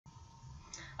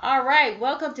All right,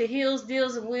 welcome to Hills,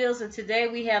 Deals, and Wheels, and today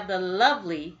we have the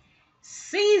lovely,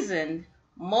 seasoned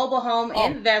mobile home Oh,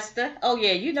 investor. Oh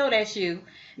yeah, you know that's you,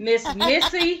 Miss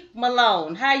Missy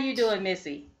Malone. How you doing,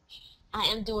 Missy? I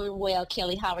am doing well,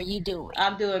 Kelly. How are you doing?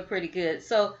 I'm doing pretty good.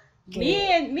 So me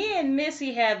Good. and me and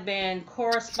Missy have been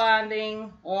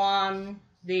corresponding on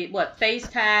the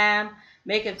FaceTime,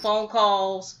 making phone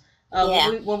calls. When Yeah,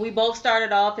 we both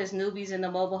started off as newbies in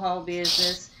the mobile home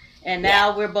business, and yeah.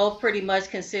 now we're both pretty much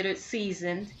considered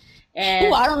seasoned.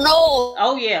 Oh, And I don't know.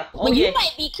 oh yeah, Well, oh you yeah.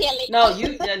 might be Kelly. No,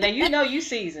 you now you know you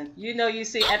seasoned. You know you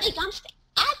see. I think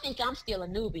I think I'm still a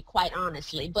newbie, quite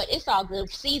honestly. But it's all good,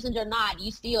 seasoned or not.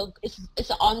 You still, it's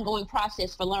an ongoing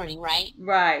process for learning, right?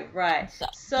 Right, right. So,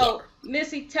 yeah. So,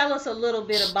 Missy, tell us a little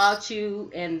bit about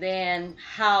you and then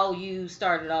how you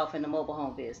started off in the mobile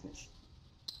home business.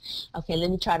 Okay, let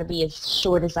me try to be as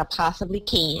short as I possibly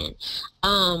can.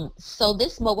 So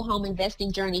this mobile home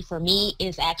investing journey for me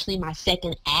is actually my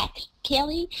second act,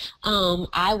 Kelly.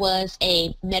 I was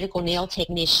a medical nail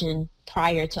technician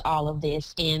prior to all of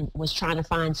this and was trying to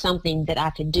find something that I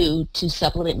could do to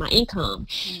supplement my income.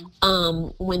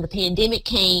 Mm. When the pandemic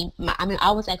came,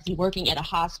 I was actually working at a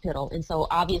hospital, and so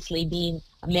obviously being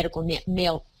a medical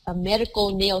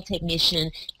nail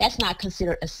technician, that's not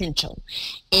considered essential.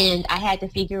 And I had to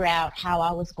figure out how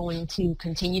I was going to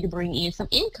continue to bring in some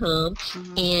income.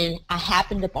 Mhm. And I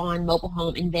happened upon mobile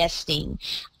home investing.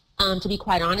 To be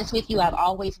quite honest with you, I've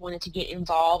always wanted to get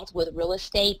involved with real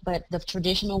estate, but the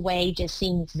traditional way just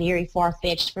seemed very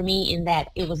far-fetched for me in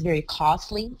that it was very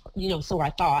costly, so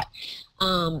I thought.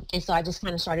 And so I just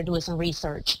kind of started doing some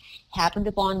research. Happened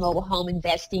upon mobile home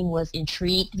investing, was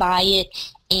intrigued by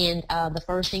it, and the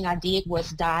first thing I did was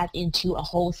dive into a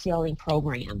wholesaling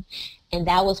program. And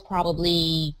that was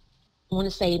probably, I want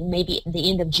to say maybe the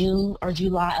end of June or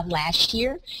July of last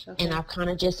year, and Okay. I've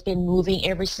kind of just been moving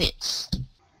ever since.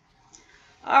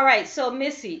 All right. So,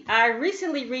 Missy, I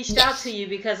recently reached out to Yes. you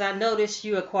because I noticed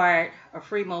you acquired a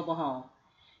free mobile home.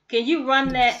 Can you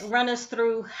Yes. run us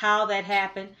through how that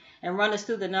happened and run us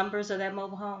through the numbers of that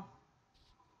mobile home?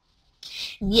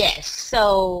 Yes.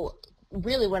 So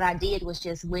really what I did was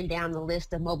just went down the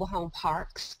list of mobile home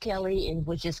parks, Kelly, and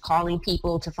was just calling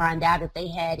people to find out if they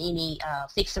had any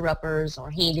fixer-uppers or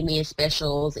handyman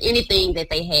specials, anything that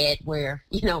they had where,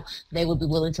 they would be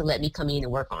willing to let me come in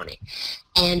and work on it.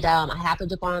 And I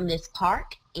happened upon this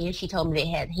park, and she told me they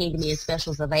had handyman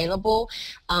specials available.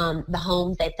 The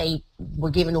homes that they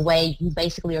were giving away, you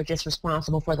basically are just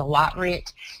responsible for the lot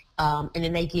rent, and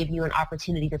then they give you an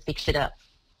opportunity to fix it up.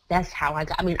 That's how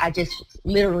I just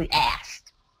literally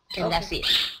asked, and Okay. that's it.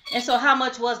 And so, how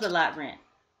much was the lot rent?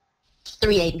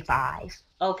 385.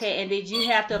 Okay. And did you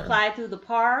have to Um, apply through the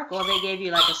park, or they gave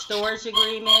you like a storage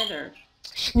agreement, or?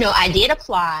 no, I did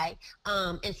apply.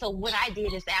 And so what I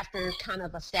did is after kind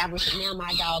of establishing, now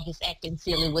my dog is acting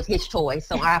silly with his toy.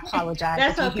 So I apologize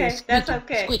That's if you hear okay. That's squeaky,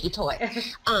 okay. squeaky toy.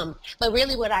 But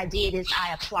really what I did is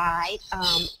I applied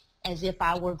as if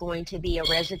I were going to be a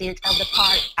resident of the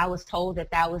park. I was told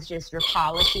that that was just your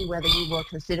policy, whether you were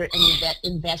considered an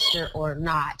investor or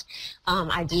not.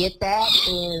 I did that,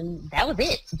 and that was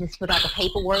it. Just put out the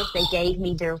paperwork. They gave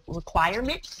me their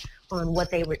requirements on what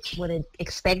they would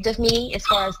expect of me as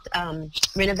far as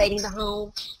renovating the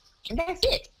home, and that's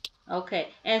it. Okay.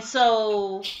 And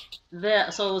so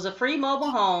it was a free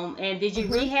mobile home, and did you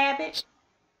hmm rehab it?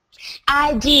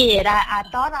 I did. I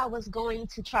thought I was going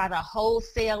to try to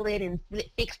wholesale it and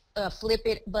flip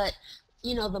it, but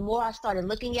the more I started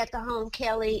looking at the home,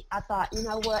 Kelly, I thought, you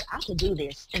know what, I could do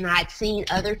this. And I'd seen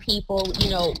other people,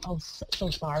 oh, so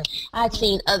sorry. I'd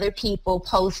seen other people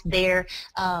post their,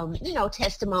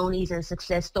 testimonies and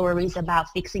success stories about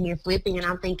fixing and flipping, and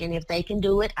I'm thinking if they can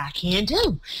do it, I can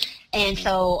too. And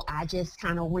so I just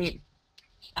kind of went.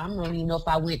 I don't even know if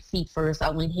I went feet first. I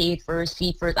went head first,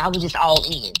 feet first. I was just all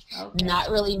in, Okay. not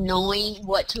really knowing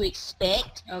what to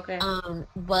expect. Okay.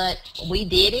 But we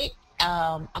did it.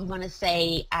 I'm going to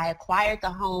say I acquired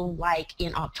the home like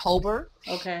in October,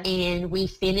 Okay. and we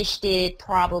finished it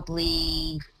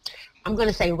probably, I'm going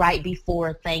to say right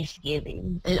before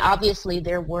Thanksgiving. And obviously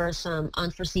there were some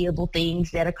unforeseeable things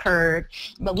that occurred,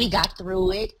 but we got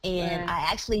through it. And Right. I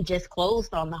actually just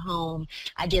closed on the home.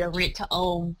 I did a rent to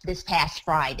own this past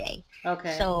Friday.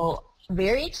 Okay. So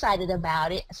very excited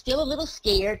about it. Still a little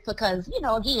scared because,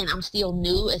 again, I'm still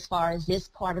new as far as this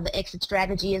part of the exit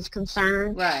strategy is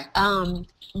concerned. Right.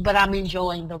 But I'm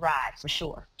enjoying the ride for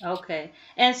sure. Okay.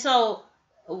 And so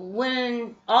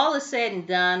when all is said and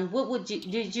done, what would you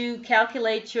did you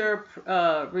calculate your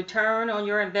return on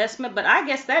your investment? But I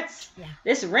guess that's Yeah.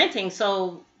 this renting,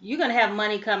 so you're gonna have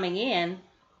money coming in.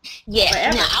 Yes.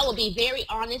 Now, forever. I will be very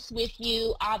honest with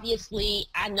you. Obviously,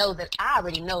 I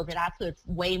already know that I put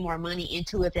way more money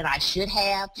into it than I should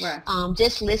have. Right.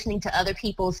 Just listening to other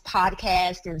people's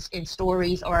podcasts and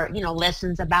stories or,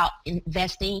 lessons about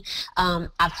investing,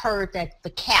 I've heard that the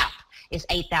cap is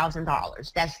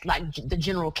 $8,000. That's like the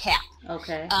general cap.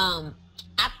 Okay.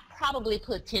 I probably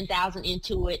put 10,000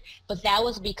 into it, but that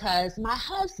was because my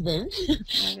husband,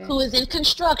 Okay. who is in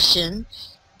construction,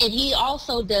 and he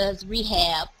also does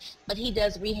rehab, but he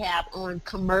does rehab on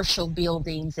commercial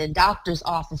buildings and doctors'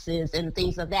 offices and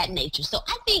things of that nature. So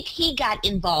I think he got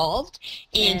involved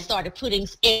and Yeah. started putting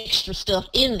extra stuff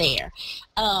in there.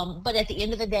 But at the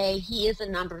end of the day, he is a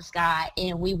numbers guy,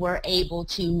 and we were able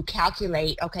to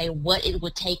calculate, okay, what it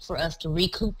would take for us to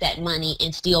recoup that money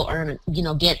and still earn,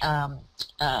 get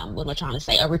what am I trying to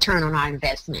say, a return on our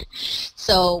investment.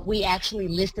 So we actually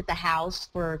listed the house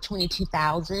for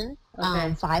 22,000.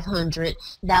 Okay. 500.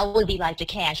 That would be like the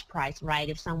cash price, right?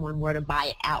 If someone were to buy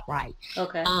it outright.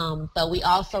 Okay. But we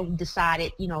also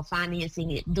decided,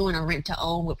 financing it, doing a rent to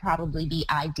own would probably be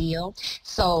ideal.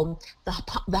 So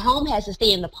the home has to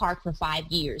stay in the park for 5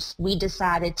 years. We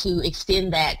decided to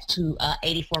extend that to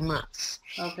 84 months.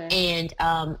 Okay. And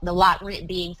the lot rent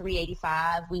being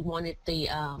 385, we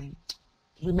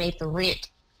made the rent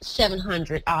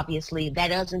 700. Obviously that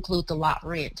does include the lot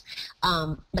rent,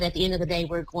 but at the end of the day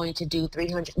we're going to do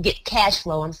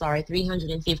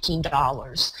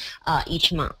 $315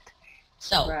 each month.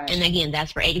 So Right. and again,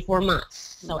 that's for 84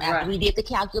 months. So after Right. we did the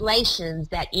calculations,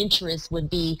 that interest would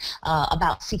be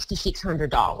about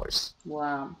 $6,600.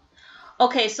 Wow.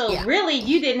 Okay, so Yeah. really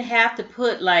you didn't have to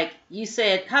put, like you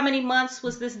said, how many months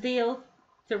was this deal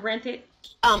to rent it?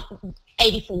 um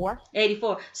 84.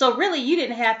 84. So really you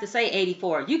didn't have to say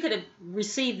 84. You could have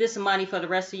received this money for the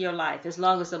rest of your life as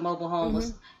long as the mobile home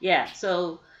was, Mhm. yeah.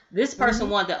 So this person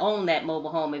Mhm. wanted to own that mobile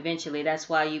home eventually. That's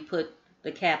why you put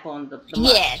the cap on the month.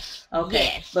 Yes. Okay.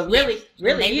 Yes. But Yes. really, And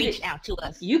really they you reached did, out to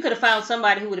us. you could have found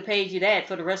somebody who would have paid you that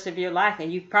for the rest of your life,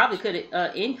 and you probably could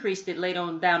have increased it later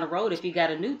on down the road if you got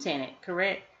a new tenant,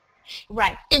 correct?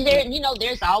 Right. And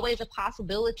there's always a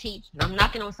possibility, I'm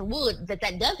knocking on some wood, that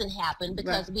doesn't happen, Right.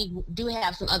 because we do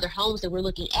have some other homes that we're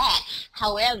looking at.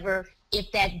 However,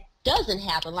 if that doesn't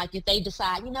happen, like if they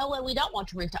decide, you know what, we don't want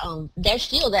to rent to own, there's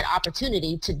still that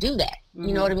opportunity to do that.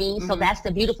 You know Mhm. what I mean? So Mhm. that's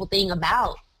the beautiful thing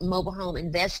about mobile home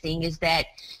investing, is that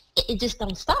it just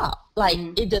don't stop. Like,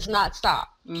 Mhm. it does not stop.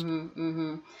 Mhm.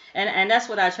 Mhm. And that's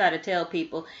what I try to tell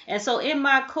people. And so in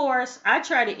my course, I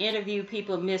try to interview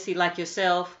people, Missy, like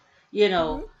yourself. You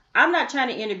know, Hmm. I'm not trying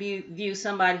to interview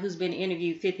somebody who's been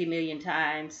interviewed 50 million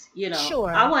times. I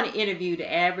Sure. want to interview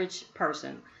the average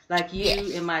person like you and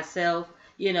Yes. myself.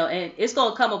 And it's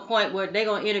gonna come a point where they're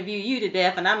gonna interview you to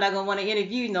death, and I'm not gonna want to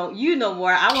interview you no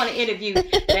more. I want to interview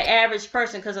the average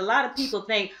person, because a lot of people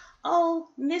think, oh,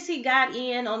 Missy got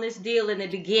in on this deal in the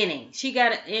beginning. She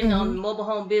got in on Hmm. mobile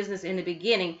home business in the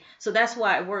beginning, so that's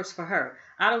why it works for her.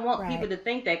 I don't want people Right. to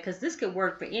think that, because this could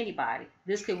work for anybody.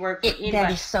 This could work for That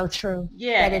anybody. is so true. That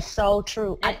Yeah. is so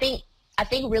true. I And, think I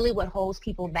think really what holds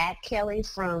people back, Kelly,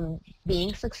 from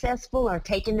being successful or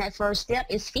taking that first step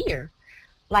is fear.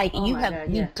 Like, oh my God,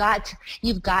 yeah.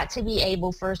 you've got to be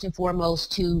able, first and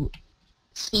foremost, to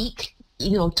speak,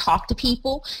 talk to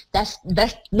people. That's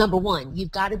number one.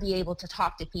 You've got to be able to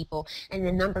talk to people. And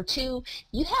then number two,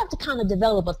 you have to kind of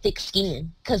develop a thick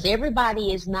skin, because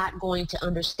everybody is not going to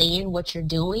understand what you're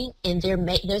doing, and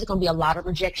there's going to be a lot of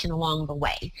rejection along the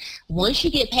way. Once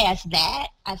you get past that,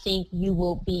 I think you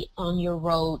will be on your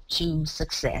road to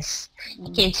success. I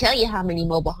Mm. can't tell you how many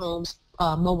mobile home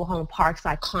parks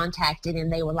I contacted,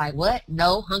 and they were like, what?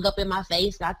 No, hung up in my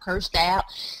face, got cursed out,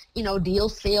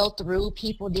 deals fell through,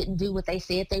 people didn't do what they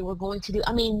said they were going to do.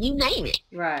 I mean, you name it.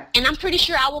 Right. And I'm pretty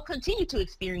sure I will continue to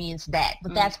experience that,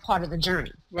 but Mm. that's part of the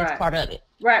journey. That's Right. part of it.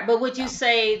 Right. But would you So,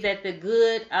 say that the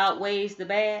good outweighs the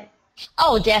bad?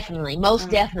 oh, definitely, most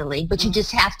Mm. definitely. But you Mm.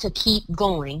 just have to keep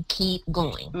going, keep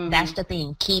going. That's Mhm. the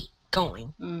thing, keep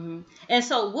going. Mhm. And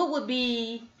so, what would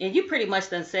be, and you pretty much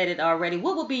done said it already,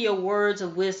 what would be your words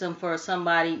of wisdom for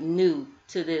somebody new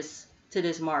to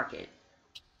this market?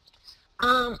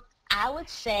 Um, I would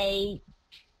say,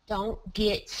 don't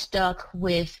get stuck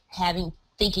with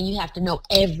thinking you have to know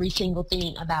every single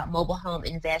thing about mobile home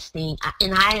investing.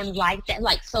 And I am like that.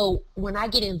 Like, so when I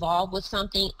get involved with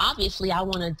something, obviously I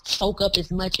want to soak up as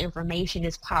much information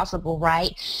as possible,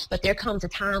 right? But there comes a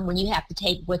time when you have to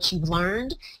take what you've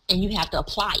learned and you have to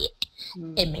apply it.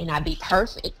 Mm. It may not be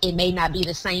perfect. It may not be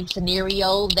the same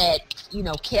scenario that,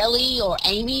 Kelly or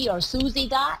Amy or Susie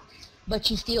got, but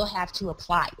you still have to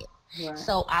apply it. Right.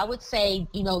 So I would say,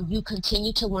 you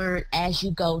continue to learn as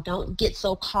you go. Don't get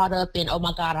so caught up in, oh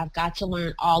my God, I've got to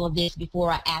learn all of this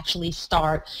before I actually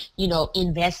start,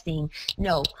 investing.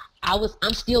 No,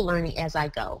 I'm still learning as I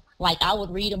go. Like I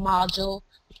would read a module.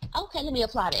 Okay, let me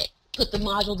apply that. Put the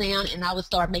module down and I would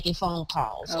start making phone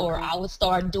calls, or Okay. I would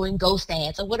start doing ghost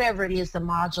ads, or whatever it is the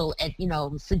module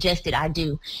suggested I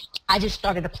do. I just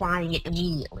started applying it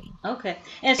immediately. Okay.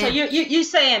 And so And you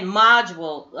saying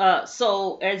module.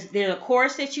 So is there a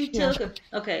course that you yeah, took?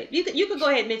 Okay. You could go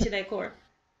ahead and mention that course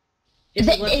if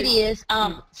you want it to. is.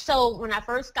 Mm. So when I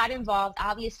first got involved,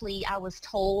 obviously I was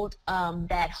told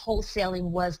that wholesaling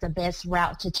was the best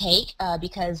route to take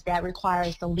because that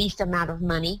requires the least amount of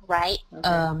money, right?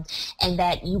 Okay. And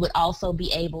that you would also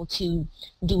be able to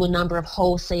do a number of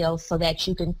wholesales so that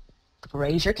you can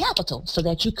raise your capital so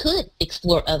that you could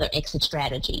explore other exit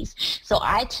strategies. So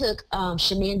I took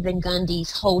Shaman Van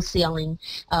Gundy's wholesaling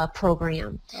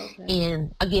program. Okay.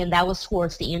 And again, that was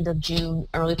towards the end of June,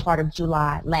 early part of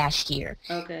July last year.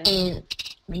 Okay.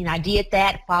 And I did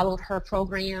that, followed her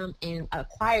program, and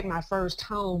acquired my first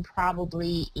home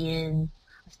probably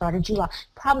started July.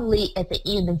 Probably at the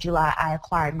end of July, I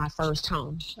acquired my first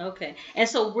home. Okay. And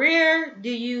so where do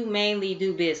you mainly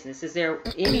do business? Is there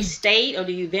any state, or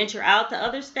do you venture out to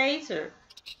other states, or?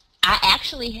 I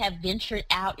actually have ventured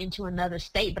out into another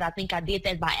state, but I think I did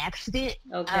that by accident.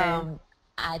 Okay.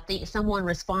 I think someone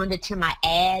responded to my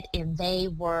ad, and they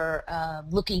were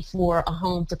looking for a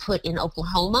home to put in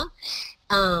Oklahoma.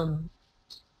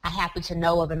 I happen to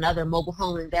know of another mobile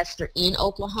home investor in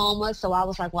Oklahoma, so I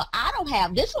was like, well, I don't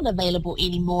have this one available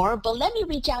anymore, but let me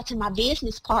reach out to my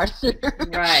business partner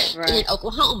Right. in Right.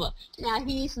 Oklahoma. Now,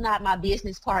 he's not my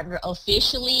business partner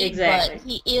officially, Exactly. but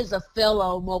he is a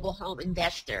fellow mobile home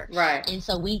investor. Right. And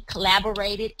so we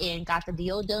collaborated and got the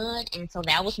deal done, and so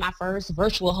that was my first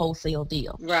virtual wholesale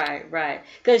deal. Right. Right.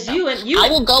 Because So I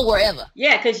will go wherever.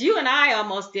 yeah, because you and I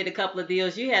almost did a couple of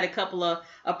deals. You had a couple of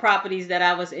properties that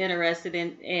I was interested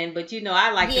in, but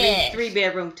I like three Yes.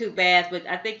 bedroom, two bath, but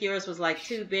I think yours was like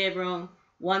two bedroom,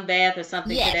 one bath, or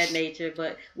something to that Yes. nature.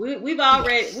 But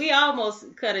Yes. we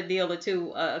almost cut a deal or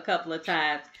two a couple of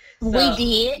times. We So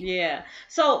did. yeah.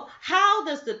 So how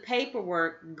does the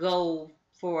paperwork go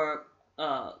for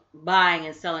buying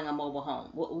and selling a mobile home?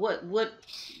 What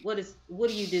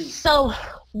do you do? So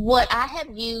what I have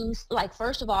used, like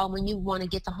first of all, when you want to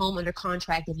get the home under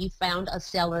contract, if you found a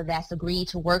seller that's agreed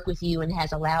to work with you and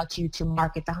has allowed you to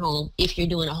market the home, if you're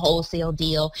doing a wholesale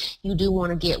deal, you do want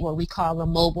to get what we call a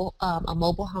mobile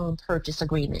home purchase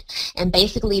agreement. And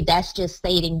basically that's just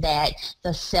stating that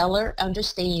the seller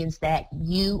understands that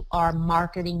you are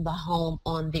marketing the home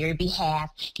on their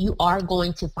behalf. You are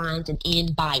going to find an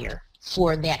end buyer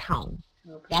for that home.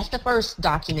 Okay. That's the first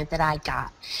document that I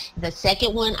got. The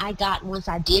second one I got once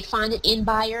I did find an end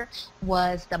buyer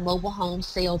was the mobile home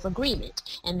sales agreement.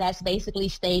 And that's basically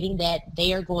stating that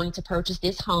they are going to purchase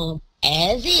this home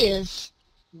as is,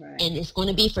 Right. and it's going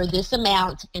to be for this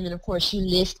amount. And then of course you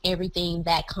list everything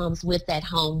that comes with that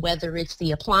home, whether it's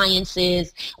the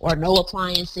appliances or no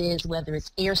appliances, whether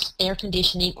it's air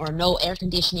conditioning or no air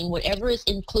conditioning, whatever is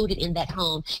included in that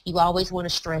home, you always want to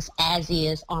stress as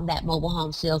is on that mobile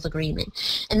home sales agreement.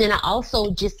 And then I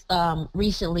also just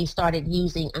recently started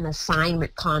using an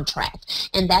assignment contract,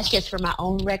 and that's just for my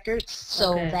own records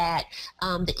so Okay. that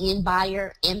the end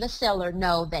buyer and the seller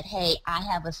know that, hey, I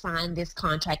have assigned this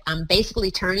contract. I'm basically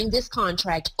turning this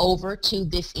contract over to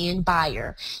this end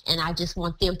buyer, and I just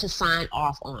want them to sign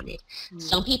off on it.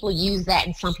 Some people use that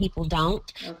and some people don't,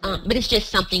 Okay. but it's just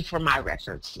something for my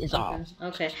records is all.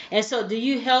 Okay. Okay. And so, do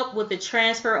you help with the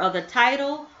transfer of the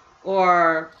title,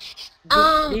 or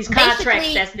these contracts?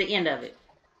 Basically, That's the end of it.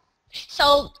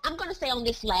 so I'm going to say on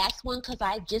this last one because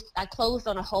I closed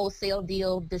on a wholesale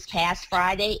deal this past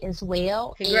Friday as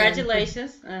well. And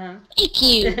Congratulations. thank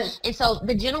you. And so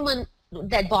the gentleman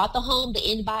that bought the home, the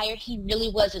end buyer, he really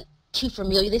wasn't too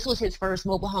familiar. This was his first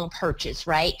mobile home purchase,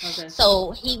 right? Okay.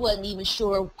 So he wasn't even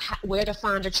sure where to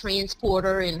find a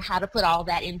transporter and how to put all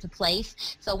that into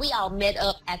place. So we all met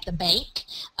up at the bank,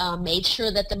 made sure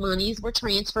that the monies were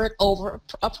transferred over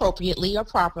appropriately or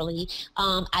properly.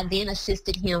 I then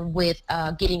assisted him with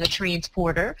getting a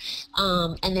transporter,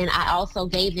 and then I also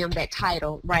gave them that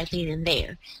title right then and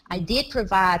there. I did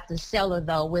provide the seller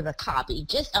though with a copy,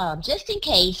 just in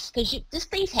case, because these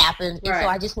things happen, and so Right.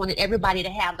 I just wanted everybody to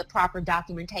have the proper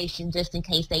documentation just in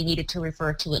case they needed to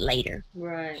refer to it later.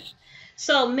 Right.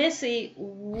 So, Missy,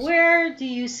 where do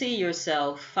you see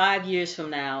yourself 5 years from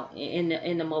now in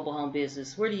the mobile home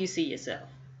business? Where do you see yourself?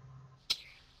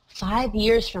 5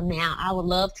 years from now, I would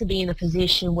love to be in a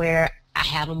position where I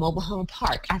have a mobile home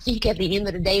park. I think at the end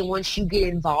of the day, once you get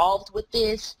involved with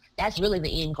this, That's really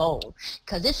the end goal,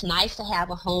 because it's nice to have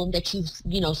a home that you've,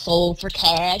 sold for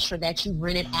cash, or that you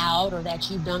rented out, or that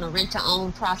you've done a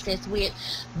rent-to-own process with.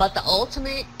 But the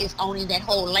ultimate is owning that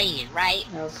whole land, right?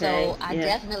 Okay. So I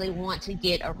definitely want to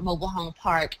get a mobile home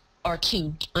park or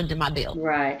two under my belt.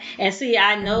 Right. And see,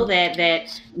 I know Hmm.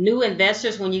 that new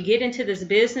investors, when you get into this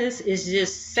business, is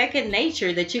just second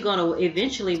nature that you're going to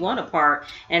eventually want a park.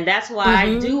 And that's why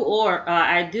Hmm.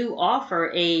 I do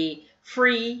offer a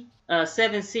free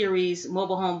 7 series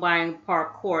mobile home buying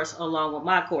park course along with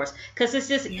my course, because it's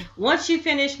just Yeah. once you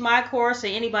finish my course or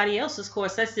anybody else's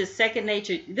course, that's just second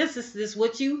nature. This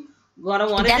what you gonna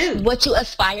want to That's do. what you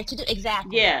aspire to do.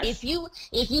 Exactly. Yes.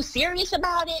 If you serious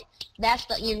about it, that's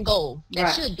the end goal. That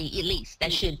Right. should be, at least.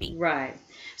 That should be. Right.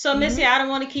 So, Missy, Hmm. I don't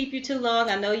want to keep you too long.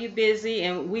 I know you're busy,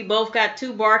 and we both got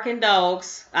two barking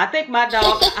dogs. I think my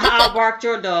dog outbarked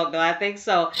your dog, though. I think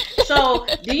so. So,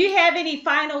 do you have any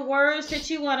final words that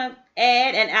you want to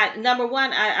add? And number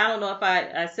one, I don't know if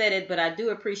I said it, but I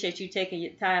do appreciate you taking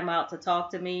your time out to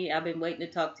talk to me. I've been waiting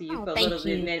to talk to you Oh, for a little thank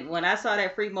bit. you. And when I saw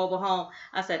that free mobile home,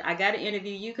 I said, I got to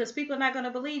interview you, because people are not going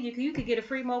to believe you. You could get a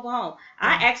free mobile home.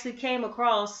 I Yeah. actually came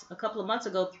across a couple of months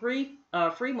ago three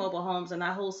free mobile homes, and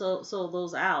I wholesale sold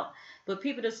those out. But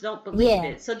people just don't believe Yeah.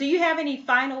 it. So, do you have any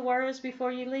final words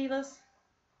before you leave us?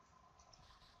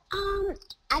 Um,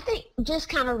 I think just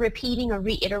kind of repeating or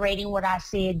reiterating what I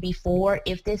said before.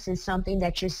 If this is something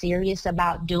that you're serious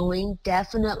about doing,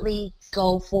 definitely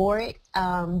go for it.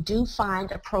 Do find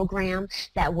a program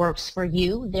that works for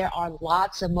you. There are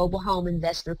lots of mobile home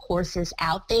investor courses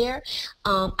out there.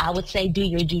 I would say do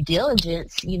your due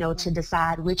diligence, to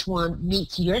decide which one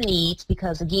meets your needs,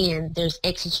 because again, there's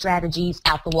exit strategies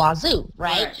out the wazoo,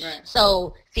 right? Right, right.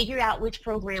 So figure out which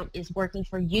program is working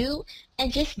for you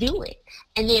and just do it.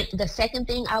 And then the second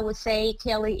thing I would say,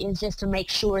 Kelly, is just to make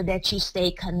sure that you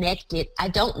stay connected. I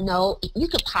don't know, you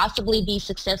could possibly be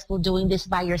successful doing this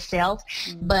by yourself,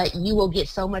 Mm, but you will get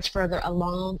so much further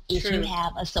along if you true.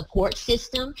 have a support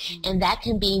system, Mm, and that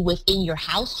can be within your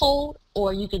household,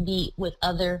 or you can be with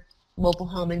other mobile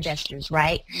home investors,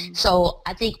 right? mm, So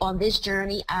I think on this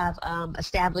journey, I've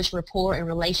established rapport and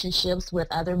relationships with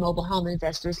other mobile home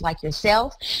investors like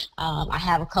yourself. I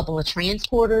have a couple of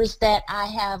transporters that I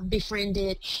have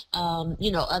befriended,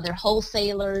 other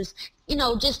wholesalers,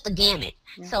 just the gamut.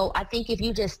 yeah. So I think if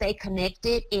you just stay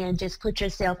connected and just put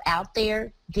yourself out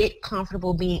there, get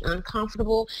comfortable being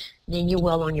uncomfortable, then you're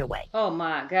well on your way. Oh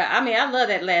my God. I mean, I love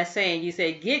that last saying. You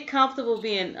said, get comfortable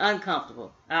being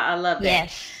uncomfortable. I love that.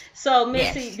 Yes, So,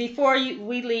 Missy, yes. before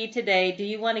we leave today, do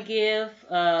you want to give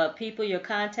people your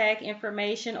contact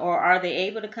information, or are they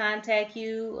able to contact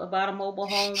you about a mobile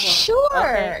home? Okay,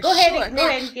 Sure, go ahead sure. and go Now,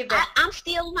 ahead and give that. I'm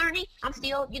still learning. I'm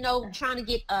still, trying to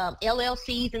get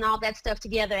LLCs and all that stuff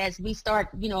together as we start,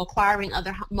 acquiring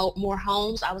other more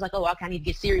homes. I was like, oh, okay, I need to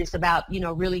get serious about,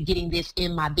 really getting this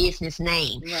in my business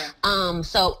name. Right.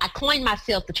 So I coined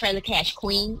myself the Trailer Cash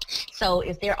Queen. So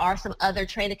if there are some other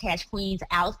Trailer Cash Queens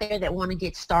out there that want to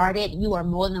get started, you are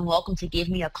more than welcome to give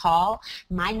me a call.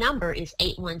 My number is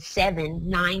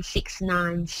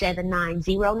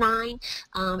 817-969-7909.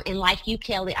 And like you,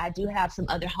 Kelly, I do have some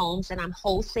other homes that I'm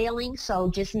wholesaling. So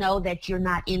just know that you're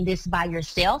not in this by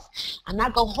yourself. I'm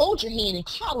not going to hold your hand and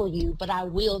coddle you, but I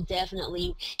will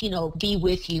definitely, be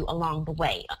with you along the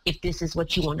way if this is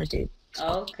what you want to do. So,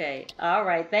 Okay. All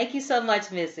right. Thank you so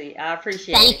much, Missy. I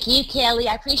appreciate it. thank you, Kelly.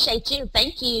 I appreciate you.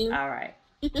 Thank you. All right.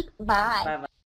 Bye. Bye bye.